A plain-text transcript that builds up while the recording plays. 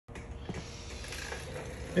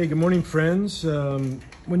Hey, good morning, friends.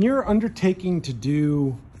 When you're undertaking to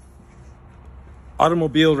do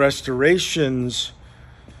automobile restorations,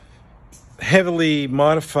 heavily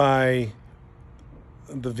modify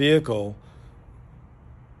the vehicle,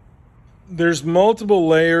 there's multiple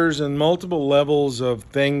layers and multiple levels of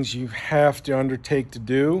things you have to undertake to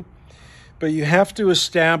do. But you have to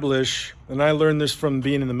establish, and I learned this from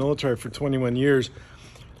being in the military for 21 years,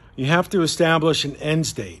 you have to establish an end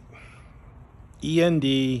state.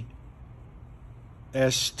 ENDSTATE,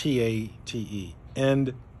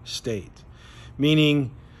 end state.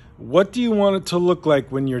 Meaning, what do you want it to look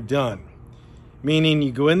like when you're done? Meaning,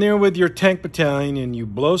 you go in there with your tank battalion and you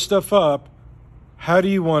blow stuff up, how do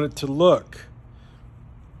you want it to look?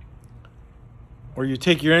 Or you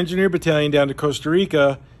take your engineer battalion down to Costa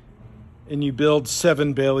Rica and you build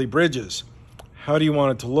 7 Bailey bridges. How do you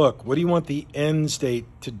want it to look? What do you want the end state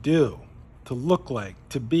to do, to look like,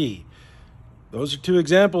 to be? Those are two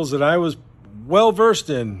examples that I was well-versed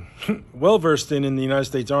in in the United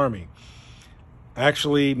States Army.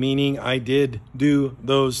 Actually, meaning I did do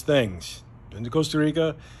those things. Been to Costa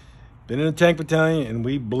Rica, been in a tank battalion, and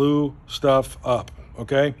we blew stuff up,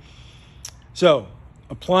 okay? So,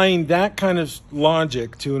 applying that kind of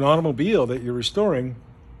logic to an automobile that you're restoring,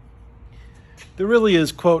 there really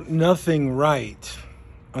is, quote, nothing right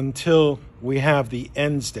until we have the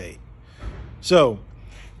end state. So,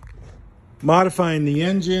 modifying the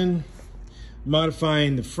engine,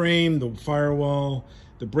 modifying the frame, the firewall,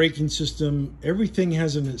 the braking system, everything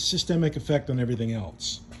has a systemic effect on everything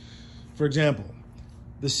else. For example,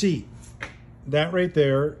 the seat. That right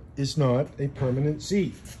there is not a permanent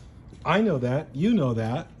seat. I know that, you know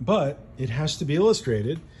that, but it has to be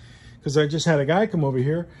illustrated because I just had a guy come over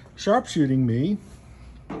here sharpshooting me.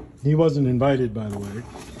 He wasn't invited, by the way.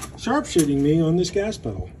 Sharpshooting me on this gas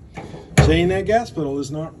pedal, saying that gas pedal is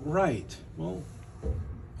not right. Well,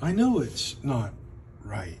 I know it's not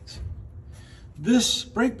right. This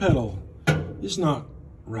brake pedal is not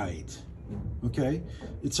right, okay?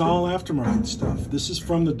 It's all aftermarket stuff. This is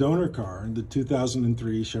from the donor car, the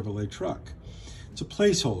 2003 Chevrolet truck. It's a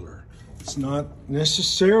placeholder. It's not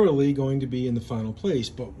necessarily going to be in the final place,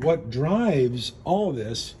 but what drives all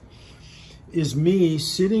this is me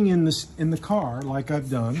sitting in the car like I've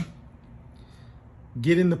done,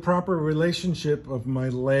 getting the proper relationship of my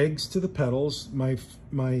legs to the pedals,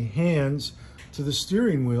 my hands to the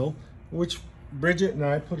steering wheel, which Bridget and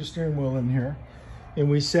I put a steering wheel in here, and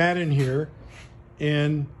we sat in here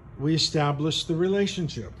and we established the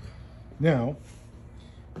relationship. Now,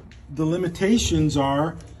 the limitations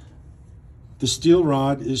are the steel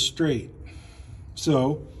rod is straight.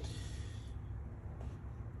 So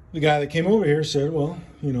the guy that came over here said, well,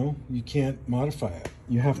 you know, you can't modify it.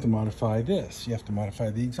 You have to modify this. You have to modify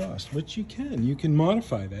the exhaust, which you can. You can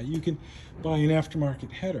modify that. You can buy an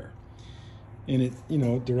aftermarket header and it, you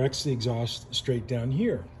know, directs the exhaust straight down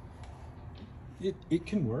here. It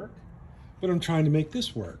can work, but I'm trying to make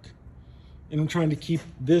this work. And I'm trying to keep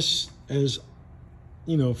this as,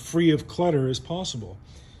 you know, free of clutter as possible.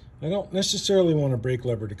 I don't necessarily want a brake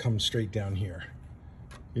lever to come straight down here.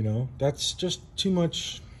 You know, that's just too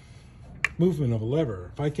much movement of a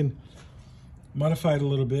lever. If I can modify it a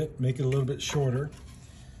little bit, make it a little bit shorter,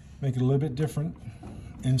 make it a little bit different,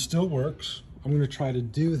 and still works, I'm going to try to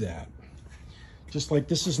do that. Just like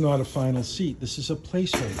this is not a final seat, this is a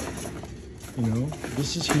placeholder. You know,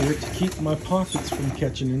 this is here to keep my pockets from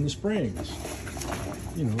catching in the springs.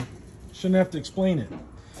 You know, shouldn't have to explain it.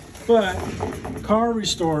 But car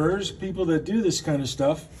restorers, people that do this kind of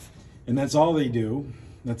stuff, and that's all they do,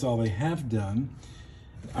 that's all they have done,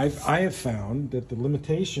 I have found that the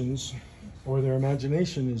limitations or their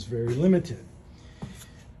imagination is very limited.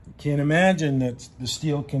 You can't imagine that the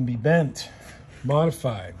steel can be bent,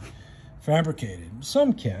 modified, fabricated.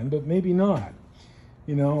 Some can, but maybe not.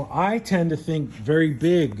 You know, I tend to think very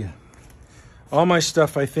big. All my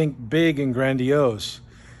stuff, I think big and grandiose.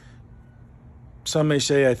 Some may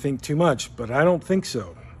say I think too much, but I don't think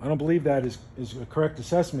so. I don't believe that is a correct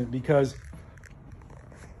assessment because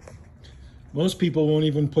most people won't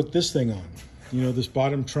even put this thing on. You know, this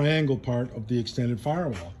bottom triangle part of the extended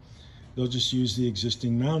firewall. They'll just use the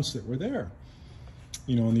existing mounts that were there,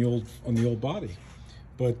 you know, on the old body.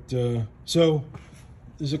 But so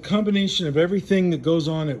there's a combination of everything that goes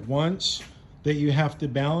on at once that you have to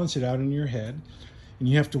balance it out in your head, and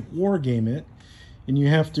you have to war game it, and you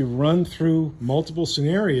have to run through multiple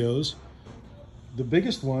scenarios. The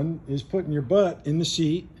biggest one is putting your butt in the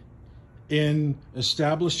seat and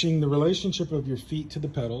establishing the relationship of your feet to the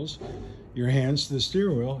pedals, your hands to the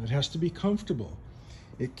steering wheel. It has to be comfortable.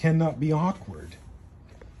 It cannot be awkward.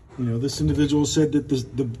 You know, this individual said that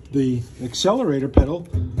the accelerator pedal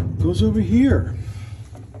goes over here.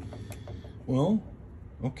 Well,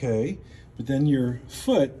 okay, but then your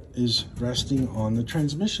foot is resting on the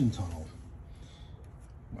transmission tunnel.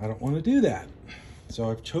 I don't want to do that.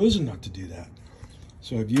 So I've chosen not to do that.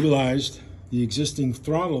 So I've utilized the existing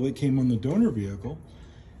throttle that came on the donor vehicle,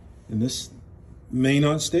 and this may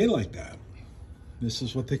not stay like that. This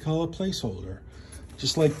is what they call a placeholder.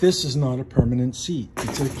 Just like this is not a permanent seat.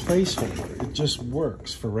 It's a placeholder. It just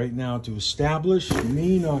works for right now to establish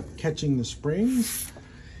me not catching the springs,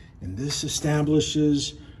 and this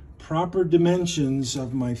establishes proper dimensions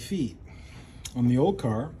of my feet. On the old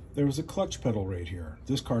car, there was a clutch pedal right here.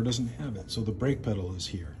 This car doesn't have it, so the brake pedal is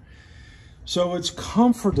here. So it's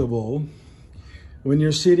comfortable when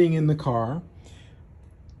you're sitting in the car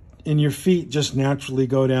and your feet just naturally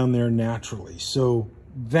go down there naturally. So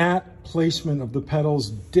that placement of the pedals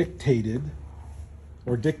dictated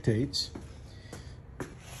or dictates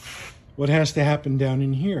what has to happen down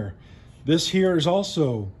in here. This here is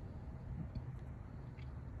also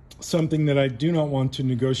something that I do not want to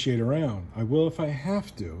negotiate around. I will if I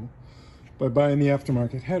have to by buying the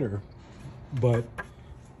aftermarket header, but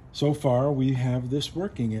so far we have this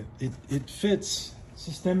working. It fits,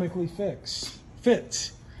 systemically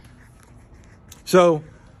fits. So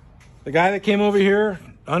the guy that came over here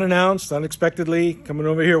unannounced, unexpectedly, coming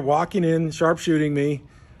over here, walking in, sharpshooting me,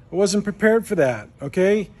 I wasn't prepared for that,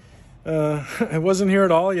 okay? I wasn't here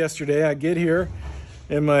at all yesterday. I get here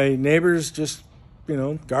and my neighbors just, you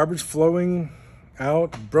know, garbage flowing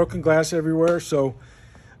out, broken glass everywhere. So,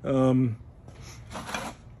 you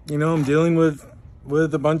know, I'm dealing with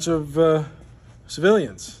a bunch of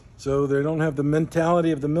civilians. So they don't have the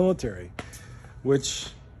mentality of the military, which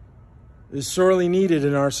is sorely needed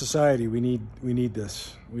in our society. We need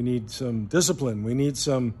this. We need some discipline. We need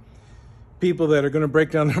some people that are going to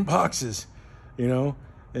break down their boxes, you know,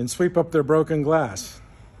 and sweep up their broken glass.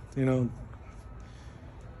 You know,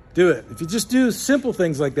 do it. If you just do simple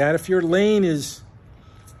things like that, if your lane is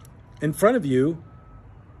in front of you,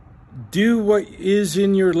 do what is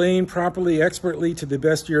in your lane properly, expertly, to the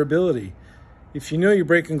best of your ability. If you know you're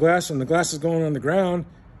breaking glass and the glass is going on the ground,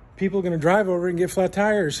 people are going to drive over it and get flat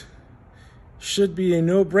tires. Should be a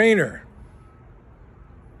no-brainer.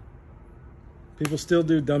 People still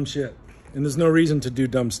do dumb shit, and there's no reason to do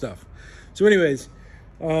dumb stuff. So anyways,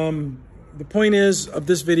 the point of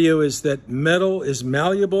this video is that metal is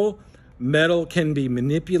malleable. Metal can be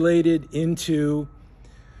manipulated into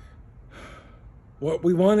what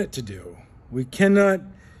we want it to do. We cannot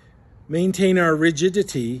maintain our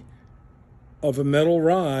rigidity of a metal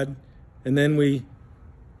rod and then we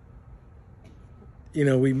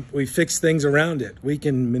fix things around it. We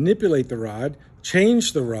can manipulate the rod,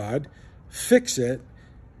 change the rod, fix it,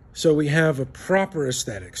 so we have a proper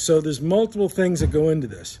aesthetic. So there's multiple things that go into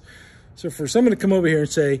this. So for someone to come over here and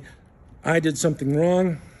say, I did something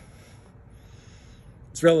wrong,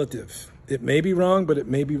 it's relative. It may be wrong, but it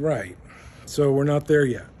may be right. So we're not there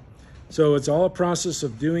yet. So it's all a process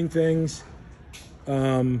of doing things.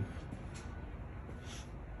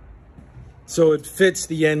 So it fits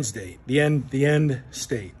the end state, the end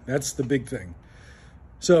state. That's the big thing.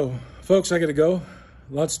 So, folks, I got to go.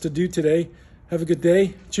 Lots to do today. Have a good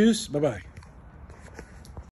day. Tschüss. Bye-bye.